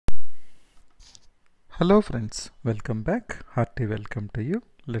Hello friends, welcome back. Hearty welcome to you.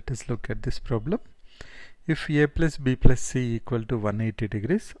 Let us look at this problem. If A plus B plus C equal to 180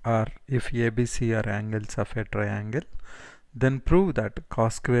 degrees, or if ABC are angles of a triangle, then prove that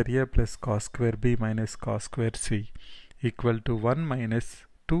cos square A plus cos square B minus cos square C equal to 1 minus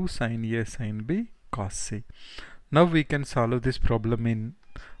 2 sin A sin B cos C. Now we can solve this problem in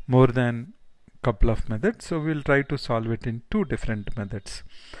more than couple of methods, so we'll try to solve it in two different methods.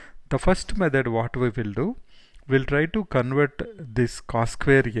 The first method, what we will do, we'll try to convert this cos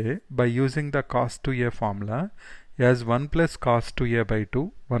square A by using the cos 2A formula as 1 plus cos 2A by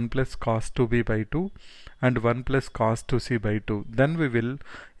 2, 1 plus cos 2B by 2 and 1 plus cos 2C by 2. Then we will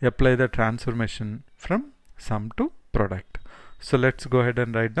apply the transformation from sum to product. So let's go ahead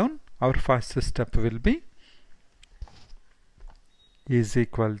and write down. Our first step will be is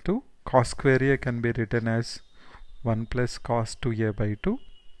equal to cos square A can be written as 1 plus cos 2A by 2.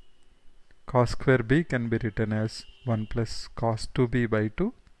 Cos square B can be written as 1 plus cos 2B by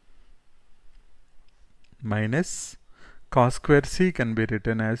 2 minus cos square C can be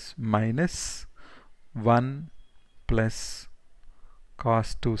written as minus 1 plus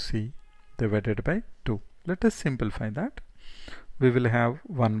cos 2C divided by 2. Let us simplify that. We will have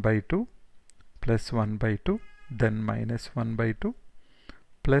 1 by 2 plus 1 by 2, then minus 1 by 2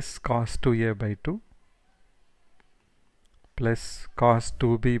 plus cos 2A by 2 plus cos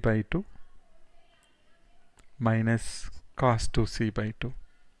 2B by 2 minus cos 2C by 2.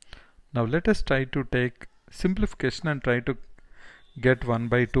 Now let us try to take simplification and try to get 1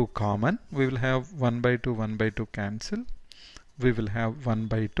 by 2 common. We will have 1 by 2 cancel. We will have 1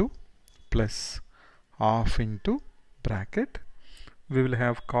 by 2 plus half into bracket. We will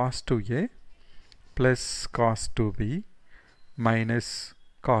have cos 2A plus cos 2B minus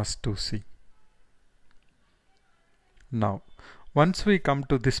cos 2C. Now once we come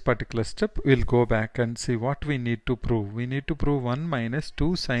to this particular step, we'll go back and see what we need to prove. We need to prove 1 minus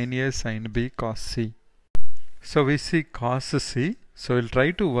 2 sin A sin B cos C. So we see cos C. So we'll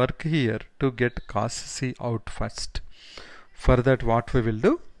try to work here to get cos C out first. For that, what we will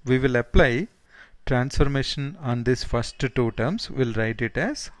do? We will apply transformation on this first two terms. We'll write it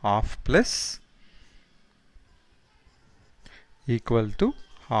as half plus equal to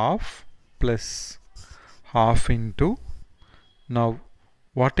half plus half into. Now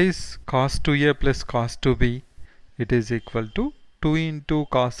what is cos 2A plus cos 2B? It is equal to 2 into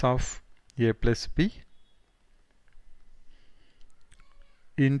cos of A plus B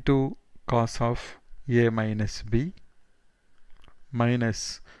into cos of A minus B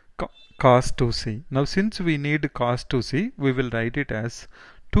minus cos 2C. Now since we need cos 2C, we will write it as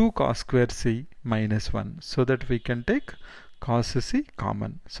 2 cos square C minus 1, so that we can take cos C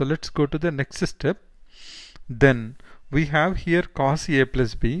common. So let's go to the next step. Then we have here cos A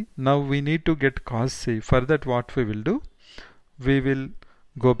plus B. Now we need to get cos C. For that, what we will do? We will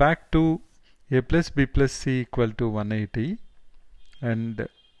go back to A plus B plus C equal to 180 and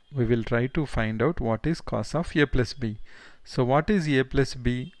we will try to find out what is cos of A plus B. So what is A plus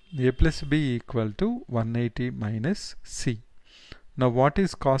B? A plus B equal to 180 minus C. Now what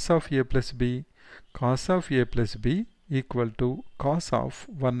is cos of A plus B? Cos of A plus B equal to cos of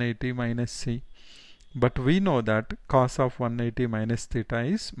 180 minus C. But we know that cos of 180 minus theta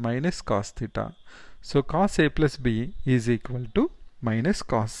is minus cos theta. So cos A plus B is equal to minus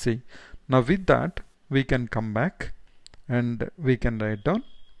cos C. Now with that, we can come back and we can write down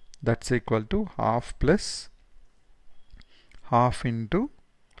that's equal to half plus half into,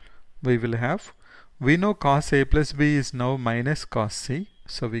 we will have, we know cos A plus B is now minus cos C.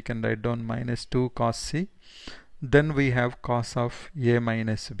 So we can write down minus 2 cos C. Then we have cos of A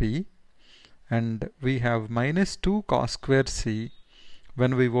minus B. And we have minus 2 cos square C.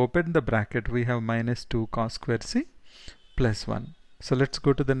 When we open the bracket, we have minus 2 cos square C plus 1. So let's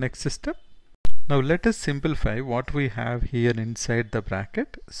go to the next step. Now let us simplify what we have here inside the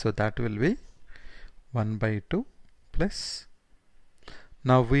bracket. So that will be 1 by 2 plus.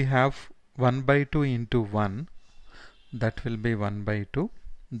 Now we have 1 by 2 into 1. That will be 1 by 2.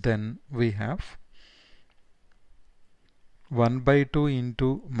 Then we have 1 by 2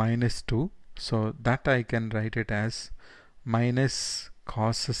 into minus 2. So that I can write it as minus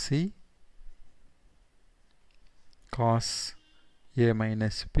cos C cos A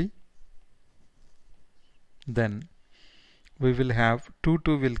minus B. Then we will have 2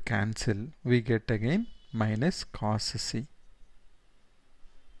 will cancel. We get again minus cos C.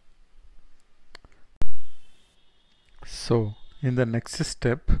 So in the next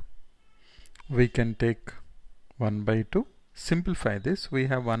step, we can take 1 by 2. Simplify this. We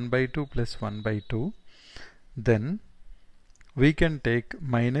have 1 by 2 plus 1 by 2. Then we can take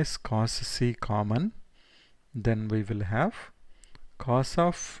minus cos C common. Then we will have cos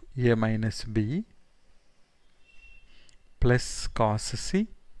of A minus B plus cos C,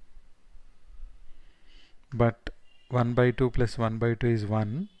 but 1 by 2 plus 1 by 2 is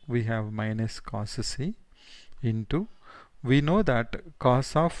 1. We have minus cos C into, we know that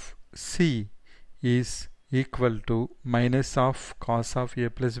cos of C is equal to minus of cos of A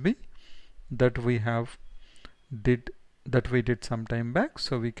plus B, that we did some time back,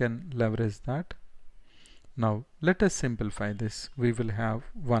 so we can leverage that. Now let us simplify this. We will have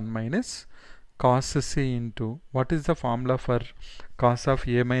 1 minus cos C into, what is the formula for cos of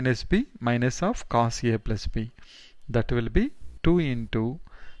A minus B? Minus of cos A plus B. That will be 2 into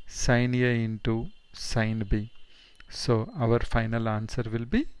sin A into sin B. So our final answer will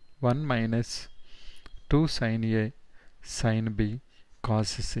be 1 minus 2 sin A sin B cos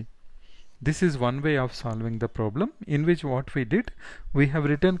C. This is one way of solving the problem, in which what we did, we have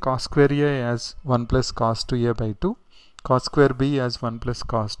written cos square A as 1 plus cos 2A by 2, cos square B as 1 plus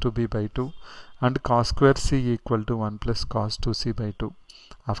cos 2B by 2, and cos square C equal to 1 plus cos 2C by 2.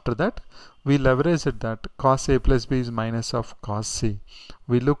 After that, we leveraged that cos A plus B is minus of cos C.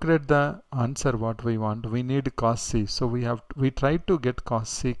 We looked at the answer what we want. We need cos C, so we tried to get cos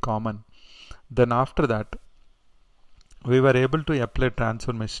C common. Then after that, we were able to apply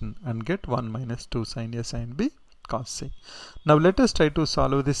transformation and get 1 minus 2 sin A sin B cos C. Now let us try to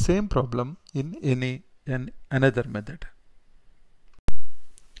solve the same problem in another method.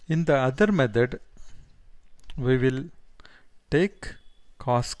 In the other method, we will take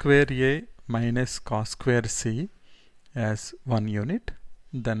cos square A minus cos square C as one unit.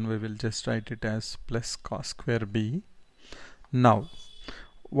 Then we will just write it as plus cos square B. Now,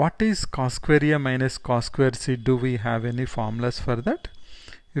 what is cos square A minus cos square C? Do we have any formulas for that?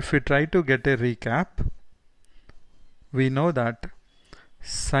 If we try to get a recap, we know that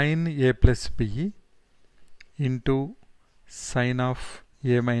sin A plus B into sin of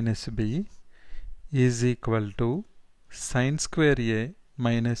A minus B is equal to sin square A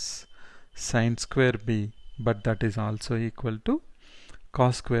minus sin square B, but that is also equal to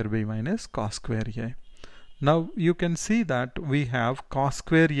cos square B minus cos square A. Now you can see that we have cos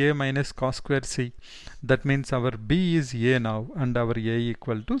square A minus cos square C. That means our B is A now and our A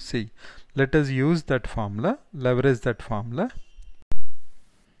equal to C. Let us use that formula, leverage that formula.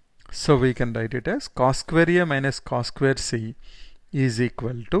 So we can write it as cos square A minus cos square C is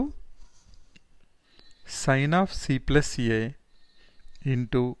equal to sin of C plus A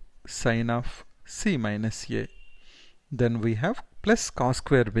into sin of C minus A. Then we have plus cos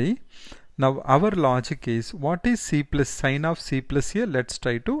square B. Now our logic is, what is C plus sin of C plus A? Let's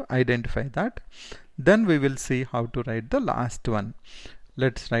try to identify that. Then we will see how to write the last one.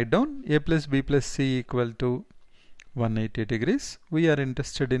 Let's write down A plus B plus C equal to 180 degrees. We are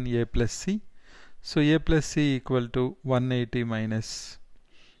interested in A plus C. So A plus C equal to 180 minus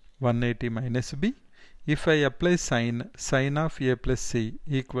B. If I apply sin of A plus C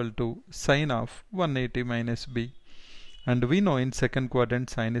equal to sin of 180 minus B. And we know in second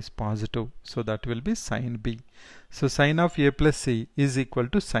quadrant sin is positive, so that will be sin B. So sin of A plus C is equal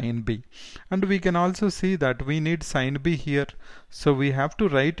to sin B. And we can also see that we need sin B here. So we have to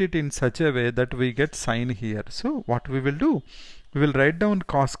write it in such a way that we get sin here. So what we will do? We will write down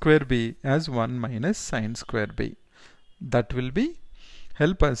cos square B as 1 minus sin square B. That will be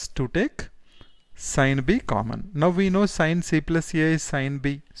help us to take sin B common. Now we know sin C plus A is sin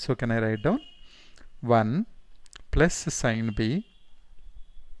B. So can I write down 1 plus sin B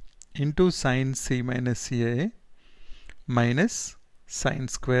into sin C minus A minus sin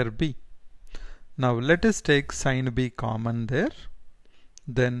square B. Now let us take sin B common there.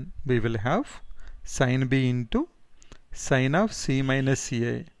 Then we will have sin B into sin of C minus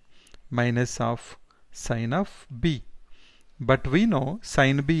A minus of sin of B. But we know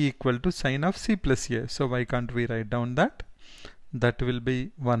sin B equal to sin of C plus A. So why can't we write down that? That will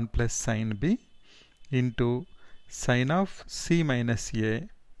be 1 plus sin B into sin of C minus A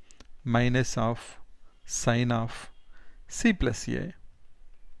minus of sin of C plus A.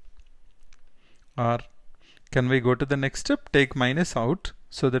 Or can we go to the next step, take minus out,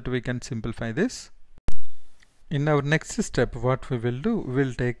 so that we can simplify this. In our next step, what we will do, we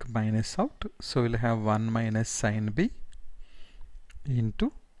will take minus out. So we'll have 1 minus sin B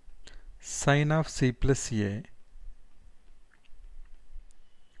into sin of C plus A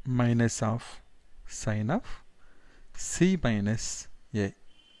minus of sin of C minus A.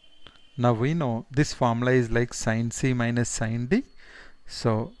 Now we know this formula is like sin C minus sin D.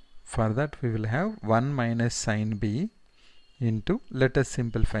 So for that we will have 1 minus sin B into, let us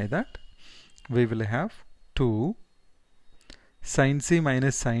simplify that. We will have 2 Sin C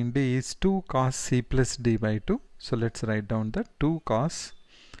minus sin D is 2 cos C plus D by 2. So let's write down that 2 cos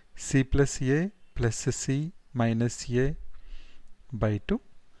C plus A plus C minus A by 2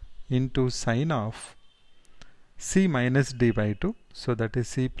 into sin of C minus D by 2. So that is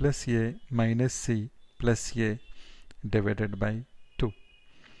C plus A minus C plus A divided by 2.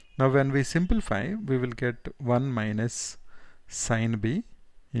 Now when we simplify, we will get 1 minus sin B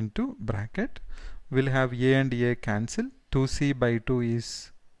into bracket. We'll have A and A cancel. 2C by 2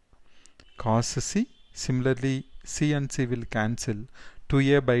 is cos C. Similarly, C and C will cancel.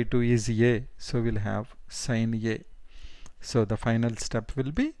 2A by 2 is A. So we'll have sin A. So the final step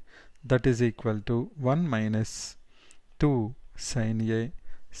will be that is equal to 1 minus 2 sin A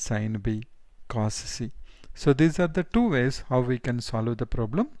sin B cos C. So these are the two ways how we can solve the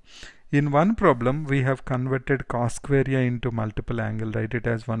problem. In one problem, we have converted cos square A into multiple angle. Write it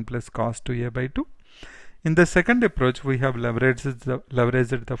as 1 plus cos 2A by 2. In the second approach, we have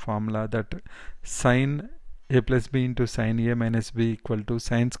leveraged the formula that sin A plus B into sin A minus B equal to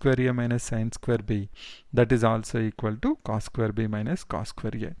sin square A minus sin square B. That is also equal to cos square B minus cos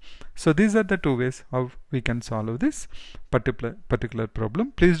square A. So these are the two ways how we can solve this particular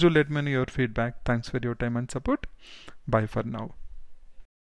problem. Please do let me know your feedback. Thanks for your time and support. Bye for now.